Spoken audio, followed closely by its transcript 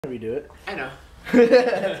redo it. I know.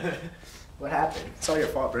 What happened? It's all your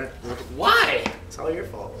fault, Brent. Why? It's all your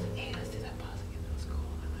fault. Hey, let's do that pause again. That was cool.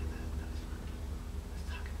 I like that. That was fun. Let's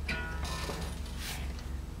talk about that.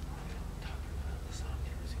 Talk about the song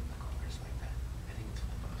and resume the chorus like that. I think it's fun.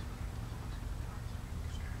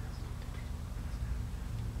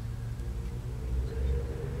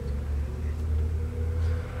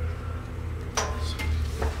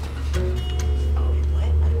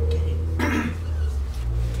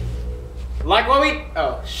 Like what we...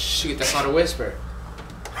 Oh, shoot, that's not a whisper.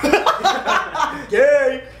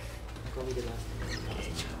 Yay! Like what we did last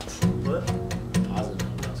time. What? Pause it.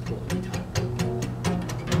 That was cool. Anytime.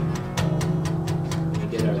 We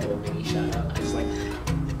did our little mini shout out. I just like that.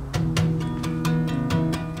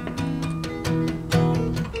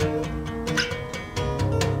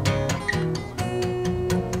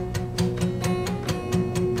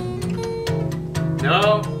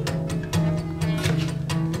 No.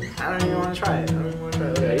 I don't even want to try it. I don't even want to try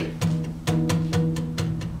it. Ready?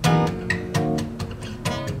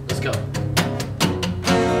 Let's go.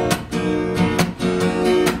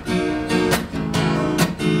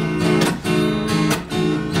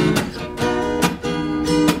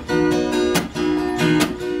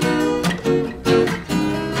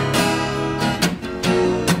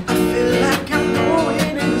 I feel like I'm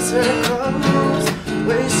going in circles,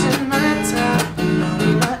 wasting my time and all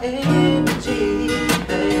my energy.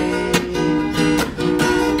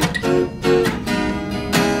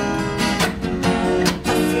 I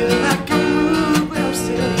feel like I'm moved, but I'm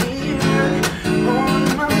still here, on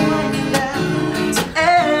my money down to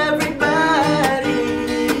everybody.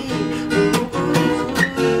 Ooh,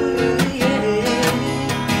 yeah.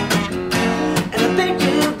 And I think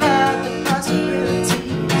about the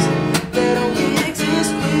possibilities that only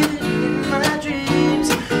exist within my dreams.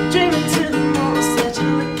 Dreaming to the most that you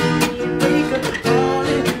look at me and wake up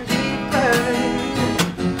falling deeper.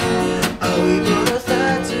 Are we gonna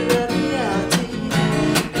start to a reality?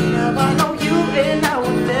 And now I know you and I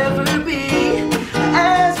will never be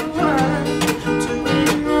as one to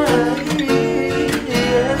right.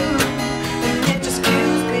 And it just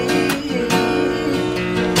kills me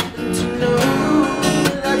to know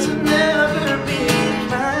that you'll never be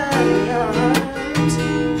mine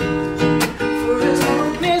for as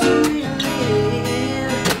long as we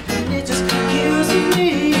live. And it just kills me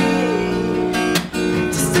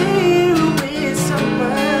to see you with some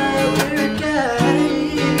other guy.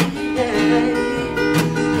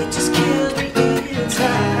 It just kills me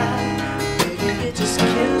inside, baby. It just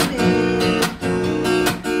kills me.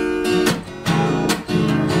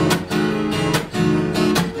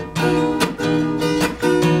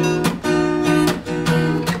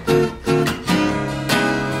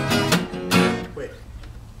 Wait,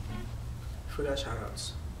 forgot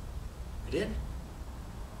shoutouts. We did?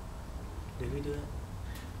 Did we do it?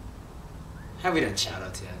 Have we done shout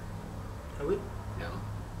outs yet? Have we? No.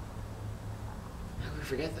 How could we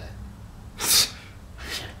forget that?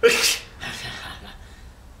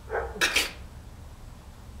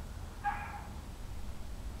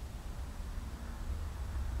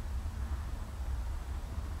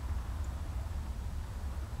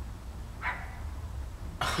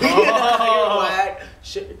 You're whack.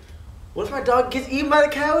 Shit. What if my dog gets eaten by the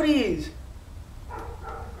coyotes?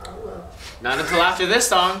 Not until after this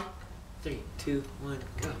song. 3, 2, 1,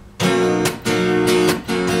 go.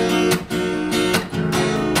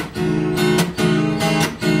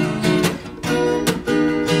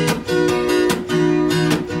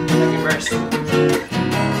 Second verse.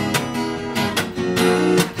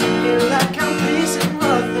 Feel like I'm facing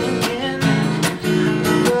nothing,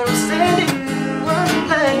 but I'm standing in one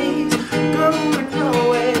place, going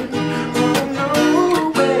nowhere, oh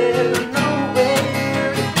nowhere,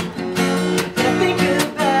 nowhere. And I think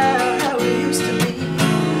about how it used to be,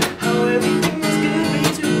 how everything was good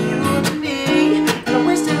between you and me, and I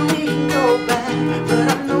wish that we could go back, but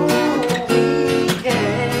I know we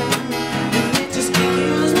can't. And it just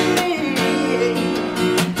kills me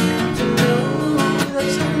to know that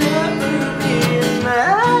you'll never be in my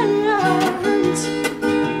arms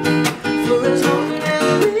for as long as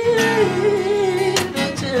we live.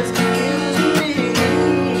 It just kills me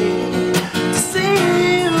to see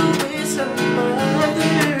you with some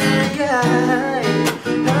other guy.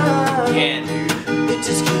 Yeah, dude. It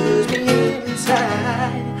just kills me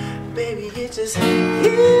inside, baby. It just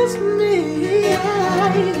kills me.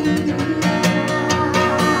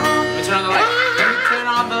 Turn on the light. Turn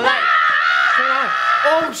on the light. Turn on.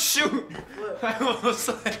 Oh shoot! I almost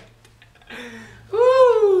like.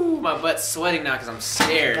 Woo! My butt's sweating now because I'm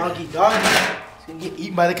scared. Doggy, doggy. He's gonna get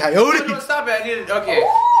eaten by the coyote. No, stop it. I need it. Okay.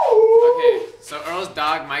 Okay. Okay, so Earl's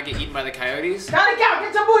dog might get eaten by the coyotes. Tiny cow,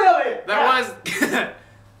 get your boy over here. That was.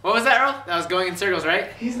 What was that, Earl? That was going in circles,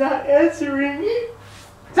 right? He's not answering me.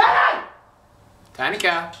 Tiny! Tiny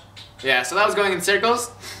cow. Yeah, so that was going in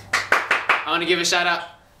circles. I want to give a shout out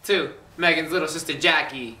to Megan's little sister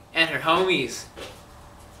Jackie and her homies.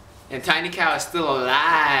 And Tiny Cow is still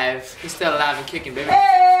alive. He's still alive and kicking, baby.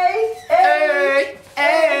 Hey! Hey!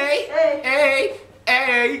 Hey! Hey!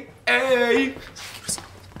 Hey! Hey!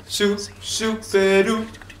 Shoot! Shoot! Bedu!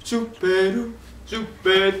 Shoot! Bedu! Shoot!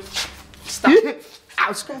 Bedu! Stop!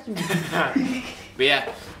 Ow, scratching me. But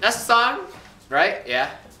yeah, that's the song, right? Yeah.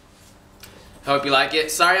 Hope you like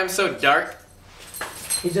it. Sorry I'm so dark.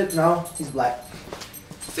 He's black.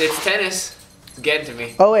 It's tennis. It's getting to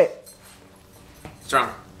me. Oh, wait. What's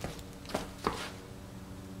wrong?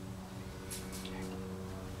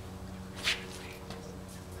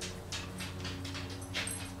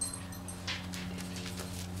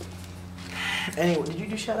 Anyway, did you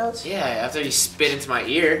do shoutouts? Yeah, after you spit into my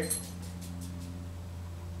ear.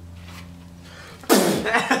 Did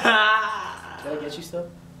I get you stuff?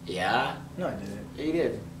 Yeah? No, I didn't. Yeah, you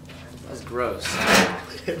did. That's gross.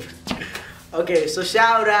 Okay, so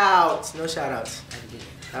shoutouts. No shoutouts.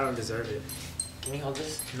 I don't deserve it. Can you hold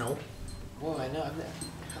this? No. Whoa, I know.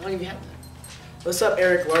 How long have you had that? What's up,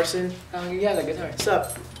 Eric Larson? How long have you had that guitar? What's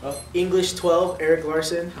up? Oh. English 12, Eric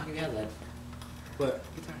Larson. How long have you had that? What?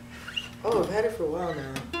 Guitar. Oh, I've had it for a while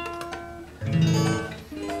now.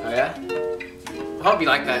 Oh, yeah? I hope you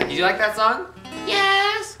like that. Did you like that song?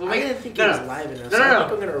 Yes! We'll I make didn't think no, it was no. live enough, No, so no, I no.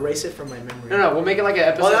 think I'm gonna erase it from my memory. No, we'll make it like an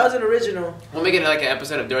episode. Oh, that was an original. We'll make it like an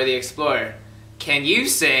episode of Dora the Explorer. Can you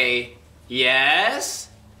say yes?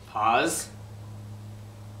 Pause.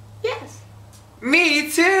 Yes. Me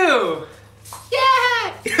too!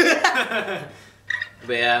 Yeah!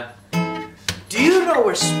 But yeah. Do you know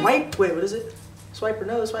where swipe? Wait, what is it? Swiper?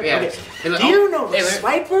 No, swiper. Yeah. Okay. Hey, Do you know where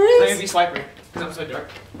swiper is? Let me be swiper. Because I'm so dark.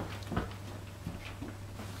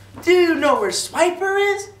 Do you know where swiper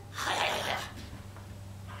is? Behind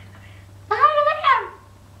the van.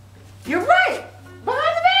 You're right.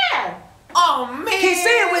 Behind the van. Oh man! Okay,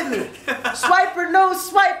 say it with me. Swiper no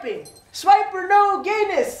swiping. Swiper no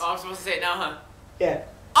gayness. Oh, I'm supposed to say it now, huh? Yeah.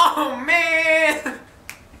 Oh man!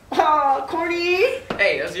 Oh, corny.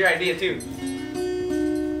 Hey, that was your idea too.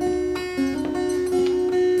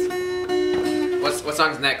 What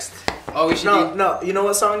song's next? Oh, we should do... No. You know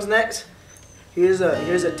what song's next? Here's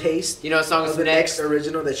a taste. You know what song of is the next? next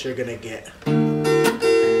original that you're gonna get. 4th?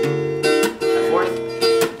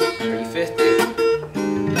 35th?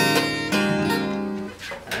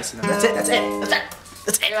 That's it. That's it.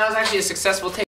 That was actually a successful take.